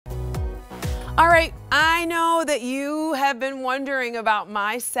All right, I know that you have been wondering about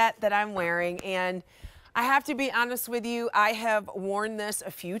my set that I'm wearing, and I have to be honest with you, I have worn this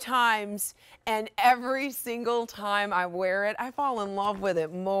a few times, and every single time I wear it, I fall in love with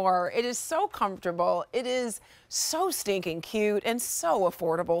it more. It is so comfortable. It is so stinking cute and so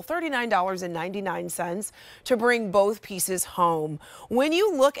affordable, $39.99 to bring both pieces home. When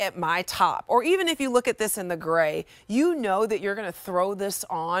you look at my top, or even if you look at this in the gray, you know that you're gonna throw this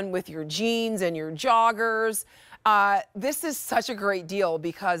on with your jeans and your joggers. This is such a great deal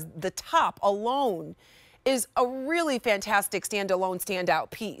because the top alone is a really fantastic standalone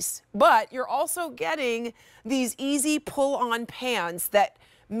standout piece, but you're also getting these easy pull-on pants that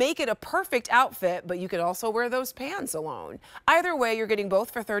make it a perfect outfit, but you could also wear those pants alone. Either way, you're getting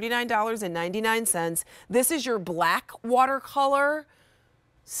both for $39.99. This is your black watercolor.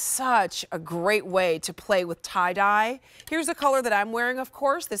 Such a great way to play with tie-dye. Here's the color that I'm wearing, of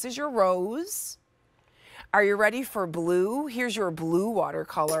course. This is your rose. Are you ready for blue? Here's your blue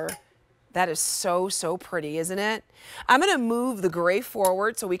watercolor. That is so, so pretty, isn't it? I'm gonna move the gray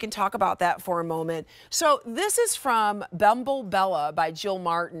forward so we can talk about that for a moment. So this is from Bumblebella by Jill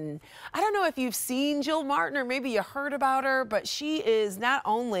Martin. I don't know if you've seen Jill Martin or maybe you heard about her, but she is not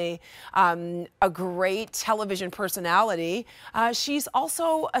only a great television personality, she's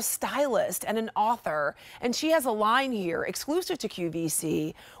also a stylist and an author. And she has a line here exclusive to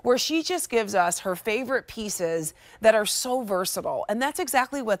QVC where she just gives us her favorite pieces that are so versatile. And that's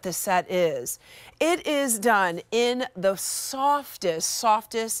exactly what this set is. It is done in the softest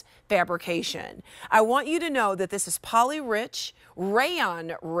fabrication. I want you to know that this is poly rich,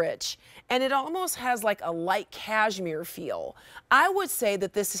 rayon rich, and it almost has like a light cashmere feel. I would say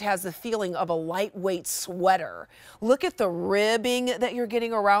that this has the feeling of a lightweight sweater. Look at the ribbing that you're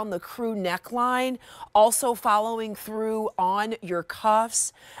getting around the crew neckline, also following through on your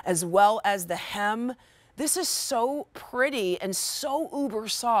cuffs, as well as the hem. This is so pretty and so uber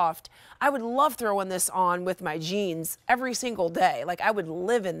soft. I would love throwing this on with my jeans every single day. Like, I would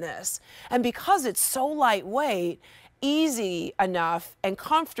live in this. And because it's so lightweight, easy enough and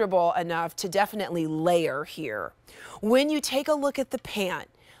comfortable enough to definitely layer here. When you take a look at the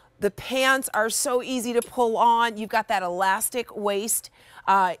pants are so easy to pull on. You've got that elastic waist,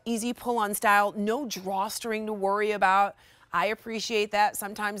 easy pull on style, no drawstring to worry about. I appreciate that.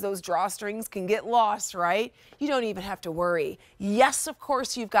 Sometimes those drawstrings can get lost, right? You don't even have to worry. Yes, of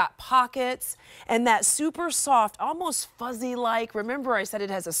course, you've got pockets and that super soft, almost fuzzy-like. Remember, I said it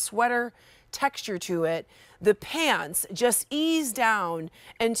has a sweater texture to it. The pants just ease down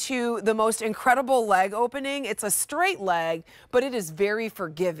into the most incredible leg opening. It's a straight leg, but it is very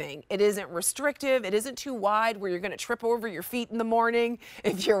forgiving. It isn't restrictive. It isn't too wide where you're going to trip over your feet in the morning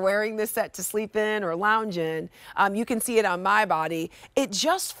if you're wearing this set to sleep in or lounge in. You can see it on my body. It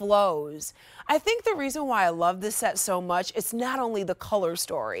just flows. I think the reason why I love this set so much, it's not only the color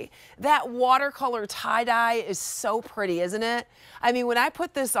story. That watercolor tie-dye is so pretty, isn't it? I mean, when I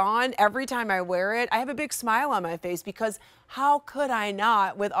put this on, every time I wear it, I have a big smile on my face because how could I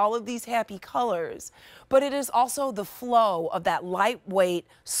not with all of these happy colors? But it is also the flow of that lightweight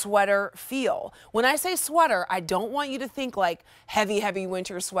sweater feel. When I say sweater, I don't want you to think like heavy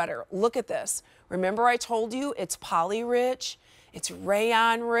winter sweater. Look at this. Remember I told you it's poly rich, it's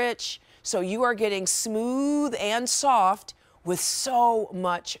rayon rich, so you are getting smooth and soft with so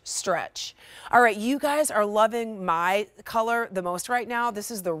much stretch. All right, you guys are loving my color the most right now.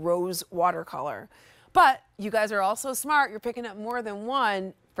 This is the rose watercolor. But you guys are also smart. You're picking up more than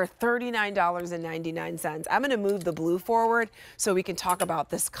one for $39.99. I'm gonna move the blue forward so we can talk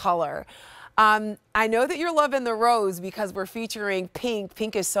about this color. I know that you're loving the rose because we're featuring pink.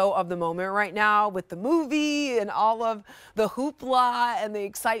 Pink is so of the moment right now with the movie and all of the hoopla and the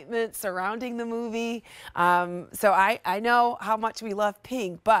excitement surrounding the movie. So I know how much we love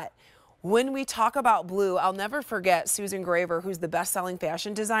pink, but when we talk about blue, I'll never forget Susan Graver, who's the best-selling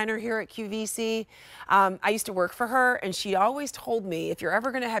fashion designer here at QVC. I used to work for her, and she always told me, if you're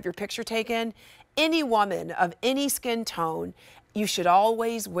ever gonna have your picture taken, any woman of any skin tone, you should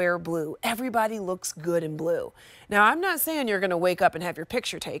always wear blue. Everybody looks good in blue. Now, I'm not saying you're gonna wake up and have your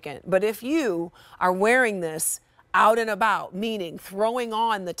picture taken, but if you are wearing this out and about, meaning throwing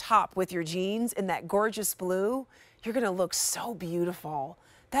on the top with your jeans in that gorgeous blue, you're gonna look so beautiful.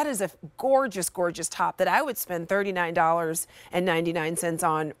 That is a gorgeous, gorgeous top that I would spend $39.99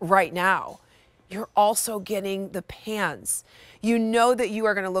 on right now. You're also getting the pants. You know that you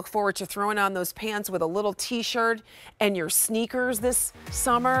are going to look forward to throwing on those pants with a little t-shirt and your sneakers this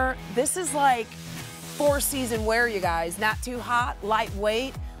summer. This is like four-season wear, you guys. Not too hot,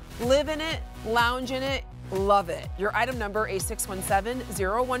 lightweight. Live in it, lounge in it, love it. Your item number is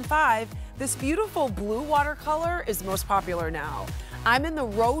 617-015. This beautiful blue watercolor is most popular now. I'm in the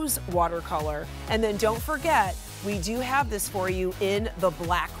rose watercolor, and then don't forget, we do have this for you in the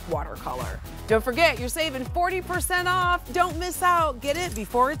black watercolor. Don't forget, you're saving 40% off. Don't miss out. Get it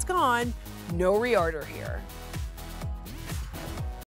before it's gone. No reorder here.